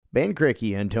Ben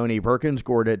Krikke and Tony Perkins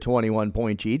scored at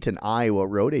 21-point each, and Iowa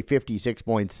rode a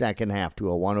 56-point second half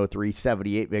to a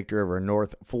 103-78 victory over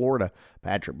North Florida.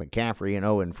 Patrick McCaffrey and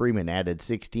Owen Freeman added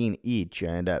 16 each,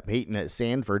 and Peyton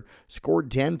Sanford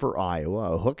scored 10 for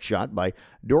Iowa. A hook shot by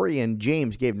Dorian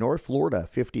James gave North Florida a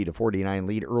 50-49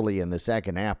 lead early in the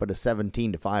second half, but a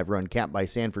 17-5 run capped by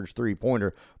Sanford's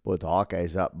three-pointer put the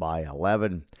Hawkeyes up by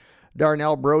 11.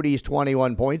 Darnell Brody's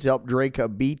 21 points helped Drake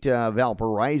beat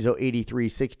Valparaiso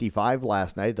 83-65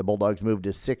 last night. The Bulldogs moved to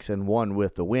 6-1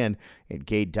 with the win, and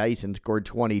Cade Tyson scored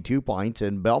 22 points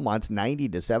in Belmont's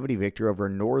 90-70 victory over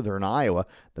Northern Iowa.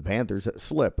 The Panthers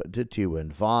slip to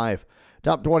 2-5.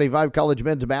 Top 25 college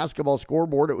men's basketball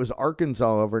scoreboard. It was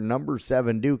Arkansas over number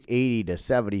 7 Duke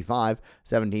 80-75.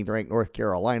 17th ranked North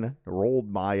Carolina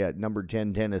rolled by number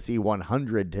 10 Tennessee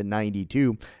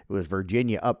 100-92. It was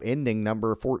Virginia upending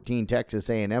number 14 Texas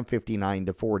A&M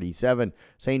 59-47.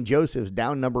 St. Joseph's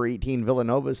down number 18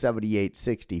 Villanova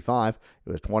 78-65.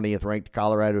 It was 20th ranked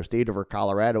Colorado State over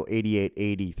Colorado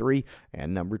 88-83,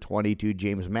 and number 22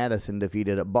 James Madison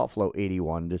defeated Buffalo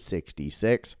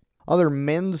 81-66. Other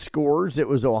men's scores, it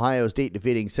was Ohio State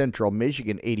defeating Central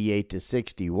Michigan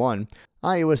 88-61.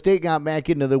 Iowa State got back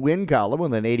into the win column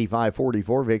with an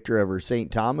 85-44 victory over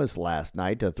St. Thomas last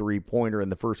night. A three-pointer in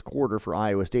the first quarter for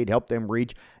Iowa State helped them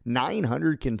reach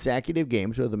 900 consecutive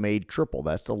games with a made triple.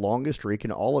 That's the longest streak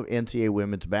in all of NCAA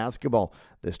women's basketball.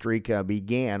 The streak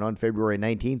began on February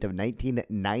 19th of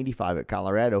 1995 at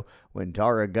Colorado when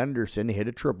Tara Gunderson hit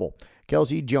a triple.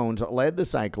 Kelsey Jones led the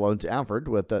Cyclones' effort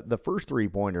with the first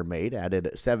three-pointer made,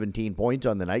 added 17 points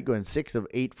on the night, going 6 of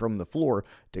 8 from the floor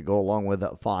to go along with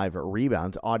 5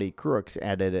 rebounds. Audie Crooks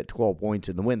added 12 points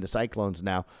in the win. The Cyclones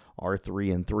now are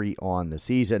 3-3 on the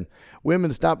season.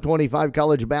 Women's top 25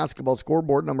 college basketball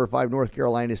scoreboard. Number 5 North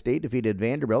Carolina State defeated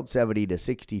Vanderbilt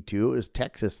 70-62. It was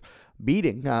Texas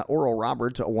beating Oral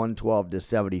Roberts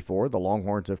 112-74. The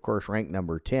Longhorns, of course, ranked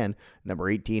number 10. Number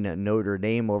 18 Notre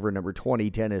Dame over number 20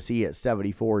 Tennessee at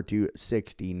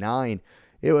 74-69.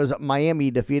 It was Miami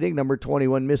defeating number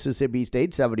 21 Mississippi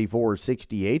State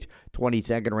 74-68.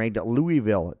 22nd ranked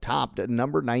Louisville topped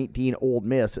number 19 Ole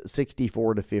Miss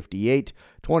 64-58.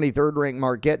 23rd ranked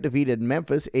Marquette defeated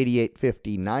Memphis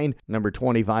 88-59. Number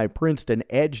 25 Princeton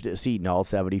edged Seton Hall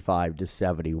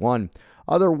 75-71.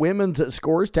 Other women's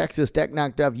scores, Texas Tech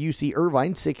knocked off UC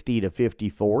Irvine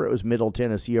 60-54. It was Middle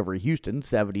Tennessee over Houston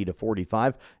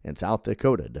 70-45, and South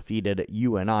Dakota defeated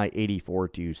UNI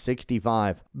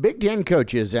 84-65. Big Ten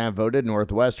coaches have voted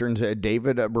Northwestern's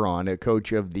David Braun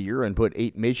Coach of the Year and put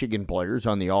 8 Michigan players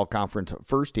on the all-conference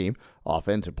first team.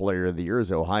 Offensive Player of the Year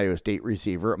is Ohio State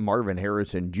receiver Marvin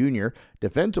Harrison Jr.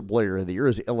 Defensive Player of the Year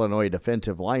is Illinois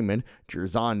defensive lineman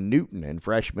Jerzon Newton, and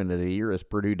Freshman of the Year is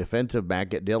Purdue defensive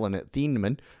back Dylan Thieneman.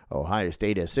 Ohio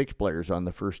State has 6 players on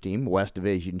the first team. West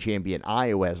Division champion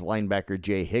Iowa has linebacker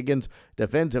Jay Higgins,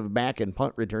 defensive back and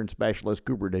punt return specialist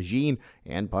Cooper DeJean,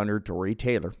 and punter Torrey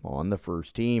Taylor on the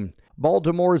first team.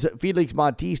 Baltimore's Felix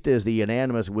Bautista is the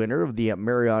unanimous winner of the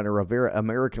Mariano Rivera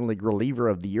American League Reliever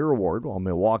of the Year award, while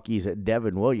Milwaukee's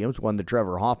Devin Williams won the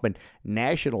Trevor Hoffman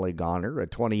National League honor. A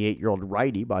 28-year-old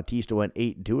righty, Bautista went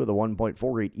 8-2 with a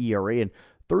 1.48 ERA and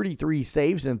 33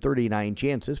 saves and 39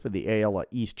 chances for the AL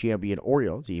East champion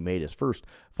Orioles. He made his first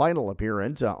final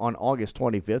appearance on August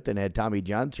 25th and had Tommy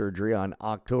John surgery on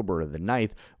October the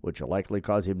 9th, which will likely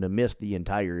cause him to miss the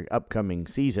entire upcoming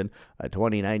season. A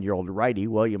 29-year-old righty,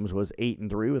 Williams was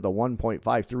 8-3 with a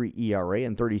 1.53 ERA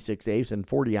and 36 saves and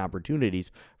 40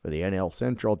 opportunities for the NL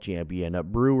Central champion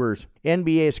Brewers.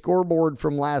 NBA scoreboard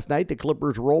from last night. The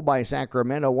Clippers rolled by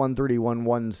Sacramento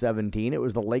 131-117. It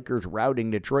was the Lakers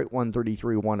routing Detroit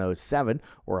 133-107.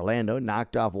 Orlando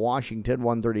knocked off Washington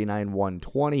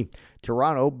 139-120.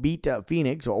 Toronto beat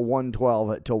Phoenix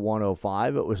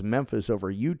 112-105. It was Memphis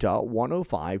over Utah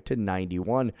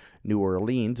 105-91. New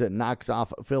Orleans knocks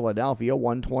off Philadelphia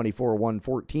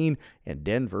 124-114, and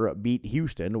Denver beat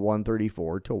Houston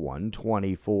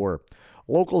 134-124.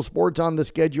 Local sports on the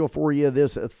schedule for you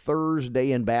this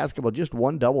Thursday in basketball. Just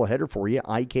one doubleheader for you.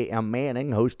 IKM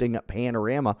Manning hosting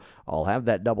Panorama. I'll have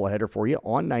that doubleheader for you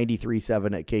on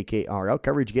 93.7 at KKRL.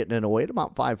 Coverage getting in away at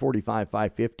about 5:45,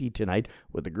 5:50 tonight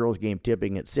with the girls game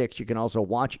tipping at 6. You can also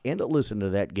watch and listen to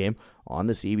that game on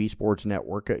the CB Sports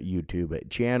Network YouTube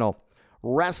channel.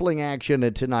 Wrestling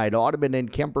action tonight. Audubon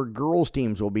and Kemper girls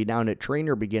teams will be down at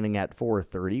Trainer beginning at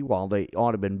 4:30, while the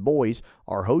Audubon boys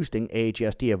are hosting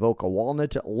AHST Avoca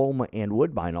Walnut, Loma, and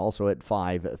Woodbine, also at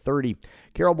 5:30.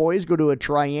 Carroll boys go to a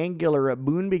triangular at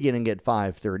Boone beginning at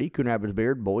 5:30. Coon Rapids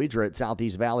Bayard boys are at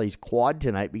Southeast Valley's Quad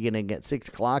tonight beginning at 6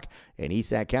 o'clock. And East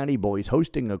Sac County boys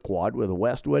hosting a quad with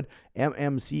Westwood,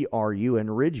 MMCRU, and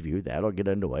Ridgeview. That'll get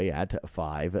underway at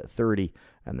 5:30.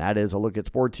 And that is a look at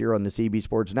sports here on the CB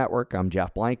Sports Network. I'm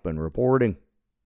Jeff Blankman reporting.